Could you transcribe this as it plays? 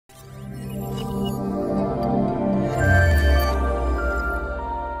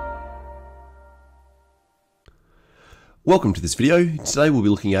Welcome to this video. Today we'll be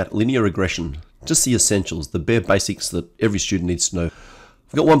looking at linear regression, just the essentials, the bare basics that every student needs to know.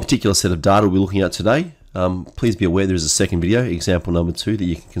 I've got one particular set of data we'll be looking at today. Please be aware there is a second video, example number 2, that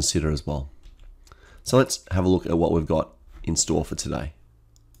you can consider as well. So let's have a look at what we've got in store for today.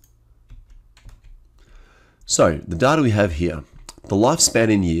 So the data we have here, the lifespan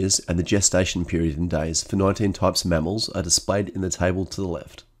in years and the gestation period in days for 19 types of mammals are displayed in the table to the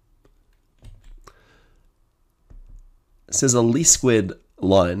left. It says a least squared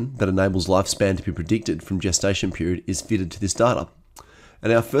line that enables lifespan to be predicted from gestation period is fitted to this data.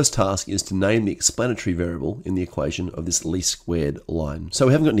 And our first task is to name the explanatory variable in the equation of this least squared line. So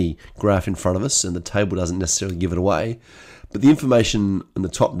we haven't got any graph in front of us and the table doesn't necessarily give it away, but the information on the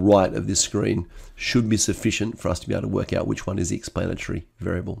top right of this screen should be sufficient for us to be able to work out which one is the explanatory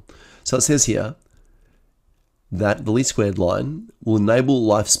variable. So it says here that the least squared line will enable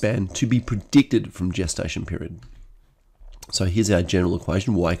lifespan to be predicted from gestation period. So here's our general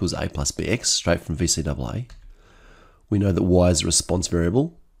equation, y equals a plus bx, straight from VCAA. We know that y is a response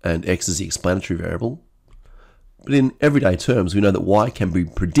variable and x is the explanatory variable. But in everyday terms, we know that y can be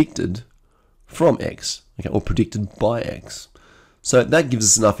predicted from x, okay, or predicted by x. So that gives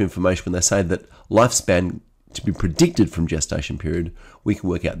us enough information when they say that lifespan to be predicted from gestation period, we can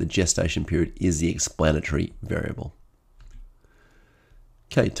work out the gestation period is the explanatory variable.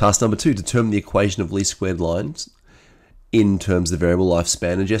 Okay, task number 2, determine the equation of least squared lines in terms of the variable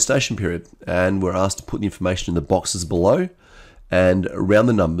lifespan and gestation period. And we're asked to put the information in the boxes below and around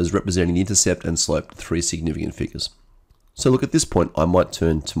the numbers representing the intercept and slope to 3 significant figures. So look, at this point, I might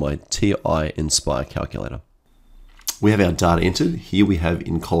turn to my TI-Nspire calculator. We have our data entered. Here we have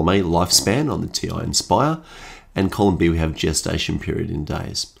in column A lifespan on the TI-Nspire, and column B we have gestation period in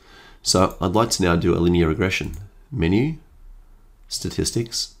days. So I'd like to now do a linear regression. Menu,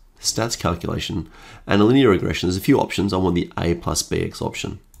 statistics, stats calculation, and a linear regression. There's a few options. I want the a plus bx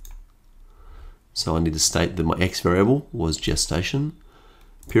option. So I need to state that my x variable was gestation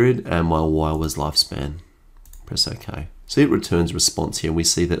period and my y was lifespan. Press OK. So it returns response here. We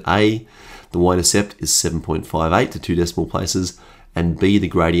see that A, the y-intercept, is 7.58 to 2 decimal places, and B, the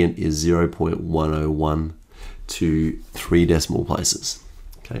gradient, is 0.101 to 3 decimal places.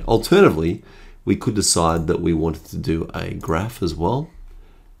 Okay. Alternatively, we could decide that we wanted to do a graph as well.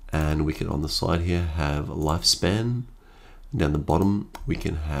 And we can, on the side here, have a lifespan. Down the bottom, we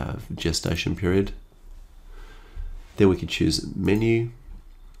can have gestation period. Then we could choose menu,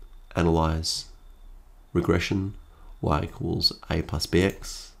 analyze, regression, y equals a plus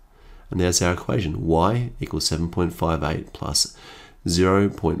bx. And there's our equation, y equals 7.58 plus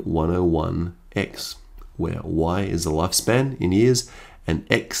 0.101x, where y is the lifespan in years and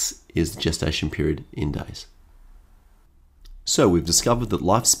x is the gestation period in days. So we've discovered that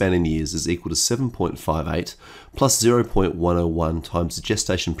lifespan in years is equal to 7.58 plus 0.101 times the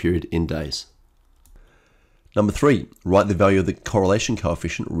gestation period in days. Number 3, write the value of the correlation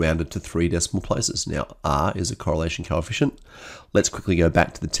coefficient rounded to 3 decimal places. Now, R is a correlation coefficient. Let's quickly go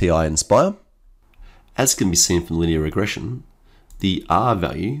back to the TI-Nspire. As can be seen from linear regression, the R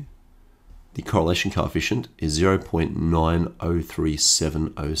value, the correlation coefficient, is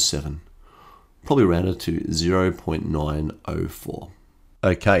 0.903707. Probably rounded to 0.904.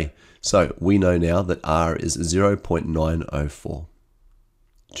 Okay, so we know now that R is 0.904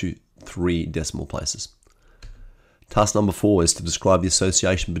 to 3 decimal places. Task number 4 is to describe the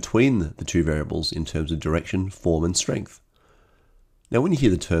association between the 2 variables in terms of direction, form, and strength. Now, when you hear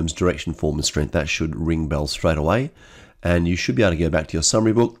the terms direction, form, and strength, that should ring bells straight away, and you should be able to go back to your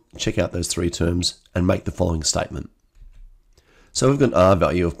summary book, check out those 3 terms, and make the following statement. So we've got an R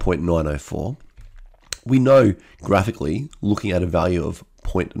value of 0.904. We know graphically, looking at a value of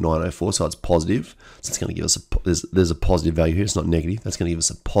 0.904, so it's positive, so it's going to give us there's a positive value here, it's not negative, that's going to give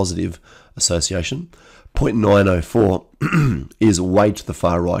us a positive association. 0.904 is way to the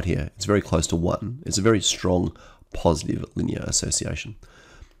far right here, it's very close to 1. It's a very strong positive linear association.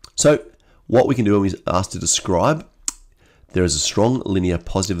 So what we can do when we're asked to describe, there is a strong linear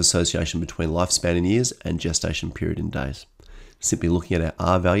positive association between lifespan in years and gestation period in days. Simply looking at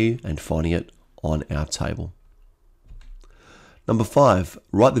our R value and finding it on our table. Number 5,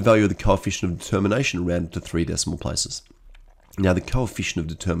 write the value of the coefficient of determination rounded to 3 decimal places. Now the coefficient of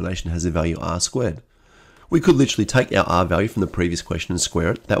determination has a value R squared. We could literally take our R value from the previous question and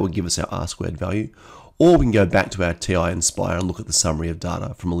square it. That would give us our R squared value. Or we can go back to our TI-Nspire and look at the summary of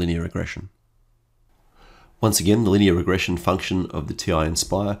data from a linear regression. Once again, the linear regression function of the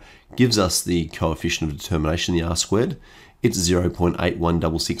TI-Nspire gives us the coefficient of determination, the R squared. It's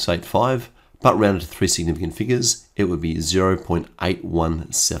 0.816685. but rounded to 3 significant figures, it would be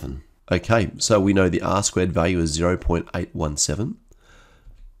 0.817. Okay, so we know the R squared value is 0.817.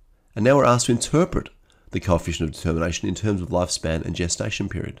 And now we're asked to interpret the coefficient of determination in terms of lifespan and gestation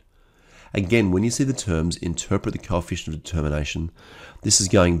period. Again, when you see the terms interpret the coefficient of determination, this is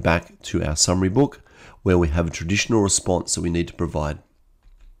going back to our summary book where we have a traditional response that we need to provide.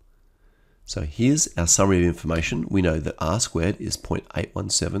 So here's our summary of information. We know that R squared is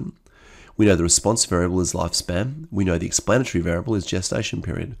 0.817. We know the response variable is lifespan. We know the explanatory variable is gestation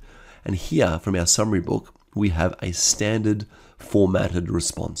period. And here from our summary book, we have a standard formatted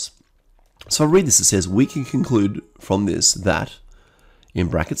response. So I read this, it says, we can conclude from this that, in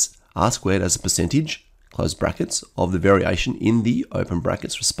brackets, R squared as a percentage, close brackets, of the variation in the open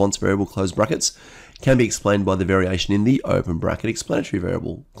brackets response variable, close brackets, can be explained by the variation in the open bracket explanatory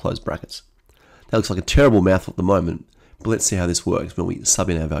variable, close brackets. That looks like a terrible mouthful at the moment, but let's see how this works when we sub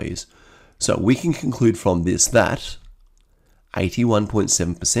in our values. So we can conclude from this that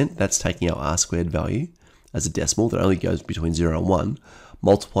 81.7%, that's taking our R squared value as a decimal that only goes between 0 and 1,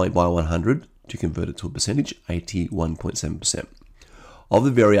 multiplying by 100 to convert it to a percentage, 81.7%. Of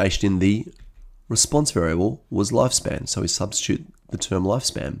the variation in the response variable was lifespan, so we substitute the term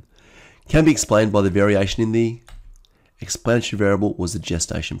lifespan. Can be explained by the variation in the explanatory variable was the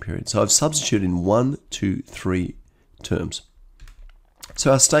gestation period. So I've substituted in 1, 2, 3 terms.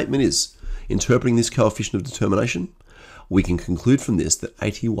 So our statement is, interpreting this coefficient of determination, we can conclude from this that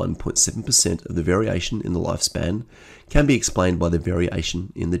 81.7% of the variation in the lifespan can be explained by the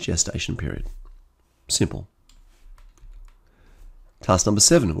variation in the gestation period. Simple. Task number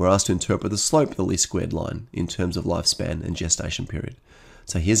 7, we're asked to interpret the slope of the least squared line in terms of lifespan and gestation period.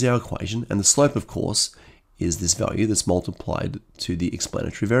 So here's our equation, and the slope, of course, is this value that's multiplied to the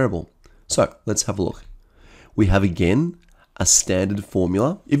explanatory variable. So let's have a look. We have again a standard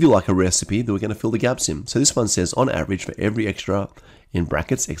formula, if you like a recipe, that we're going to fill the gaps in. So this one says, on average, for every extra, in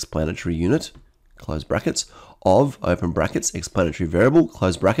brackets, explanatory unit, close brackets, of, open brackets, explanatory variable,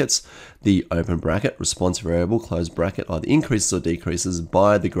 close brackets, the open bracket response variable, close bracket, either increases or decreases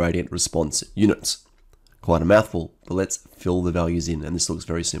by the gradient response units. Quite a mouthful, but let's fill the values in, and this looks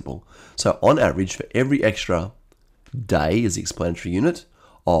very simple. So on average, for every extra day is the explanatory unit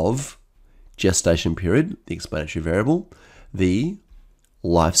of gestation period, the explanatory variable, the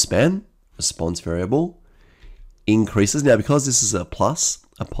lifespan, response variable, increases. Now, because this is a plus,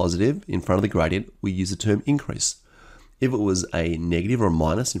 a positive in front of the gradient, we use the term increase. If it was a negative or a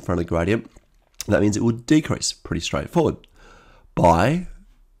minus in front of the gradient, that means it would decrease. Pretty straightforward. By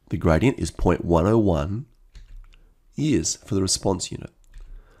the gradient is 0.101 years for the response unit.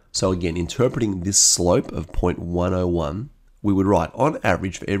 So again, interpreting this slope of 0.101, we would write, on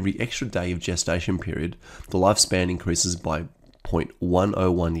average, for every extra day of gestation period, the lifespan increases by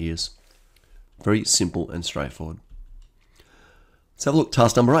 0.101 years. Very simple and straightforward. Let's have a look.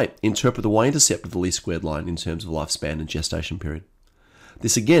 Task number 8. Interpret the y-intercept of the least squared line in terms of lifespan and gestation period.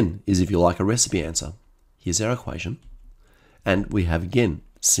 This again is, if you like, a recipe answer. Here's our equation. And we have, again,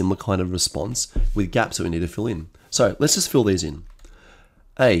 similar kind of response with gaps that we need to fill in. So let's just fill these in.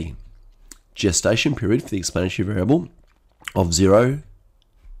 A gestation period for the explanatory variable of 0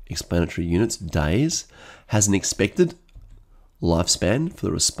 explanatory units, days, has an expected lifespan for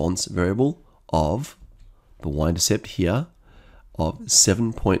the response variable of the y-intercept here of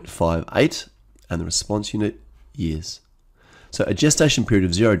 7.58 and the response unit years. So a gestation period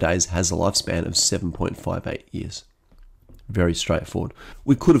of 0 days has a lifespan of 7.58 years. Very straightforward.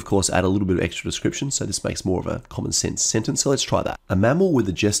 We could, of course, add a little bit of extra description, so this makes more of a common sense sentence. So let's try that. A mammal with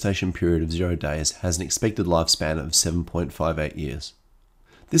a gestation period of 0 days has an expected lifespan of 7.58 years.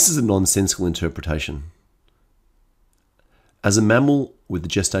 This is a nonsensical interpretation. As a mammal with a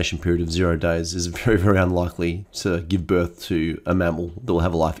gestation period of 0 days is very, very unlikely to give birth to a mammal that will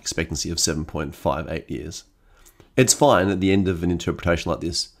have a life expectancy of 7.58 years. It's fine at the end of an interpretation like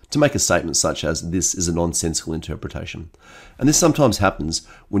this to make a statement such as, this is a nonsensical interpretation. And this sometimes happens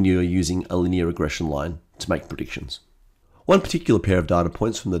when you're using a linear regression line to make predictions. One particular pair of data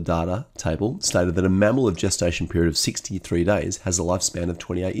points from the data table stated that a mammal of gestation period of 63 days has a lifespan of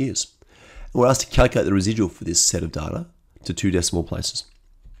 28 years. And we're asked to calculate the residual for this set of data to 2 decimal places.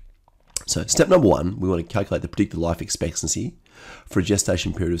 So step number 1, we want to calculate the predicted life expectancy for a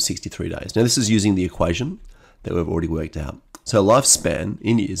gestation period of 63 days. Now this is using the equation that we've already worked out. So lifespan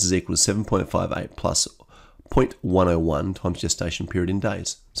in years is equal to 7.58 plus 0.101 times gestation period in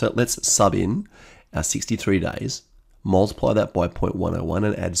days. So let's sub in our 63 days, multiply that by 0.101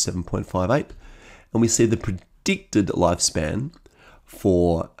 and add 7.58. And we see the predicted lifespan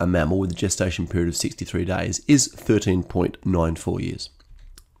for a mammal with a gestation period of 63 days is 13.94 years.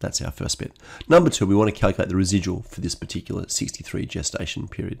 That's our first bit. Number 2, we want to calculate the residual for this particular 63 gestation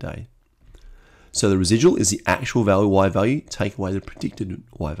period day. So the residual is the actual value y value, take away the predicted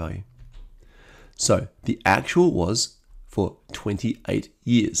y value. So the actual was for 28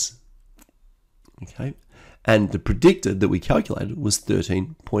 years. Okay, and the predicted that we calculated was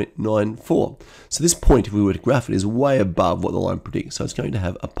 13.94. So this point, if we were to graph it, is way above what the line predicts. So it's going to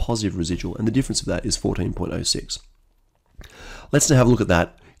have a positive residual, and the difference of that is 14.06. Let's now have a look at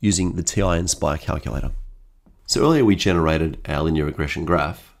that using the TI-Nspire calculator. So earlier we generated our linear regression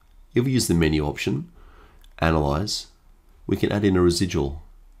graph. If we use the menu option, Analyze, we can add in a residual.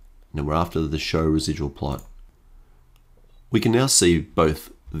 Now we're after the Show Residual Plot. We can now see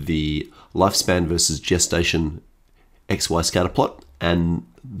both the lifespan versus gestation XY scatter plot and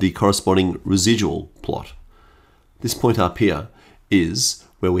the corresponding residual plot. This point up here is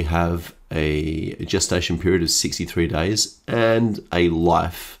where we have a gestation period of 63 days and a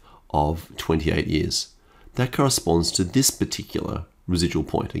life of 28 years. That corresponds to this particular residual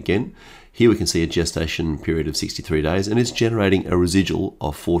point. Again, here we can see a gestation period of 63 days and it's generating a residual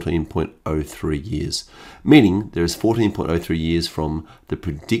of 14.03 years, meaning there is 14.03 years from the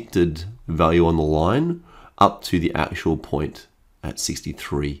predicted value on the line up to the actual point at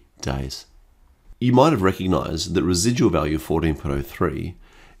 63 days. You might have recognized that residual value of 14.03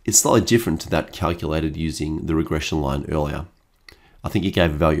 is slightly different to that calculated using the regression line earlier. I think it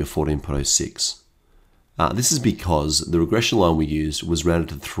gave a value of 14.06. This is because the regression line we used was rounded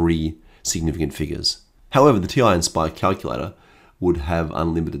to 3 significant figures. However, the TI-Nspire calculator would have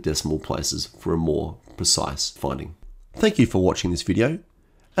unlimited decimal places for a more precise finding. Thank you for watching this video.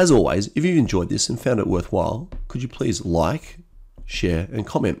 As always, if you've enjoyed this and found it worthwhile, could you please like, share and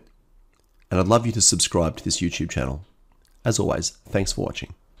comment? And I'd love you to subscribe to this YouTube channel. As always, thanks for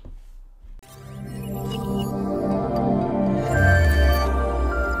watching.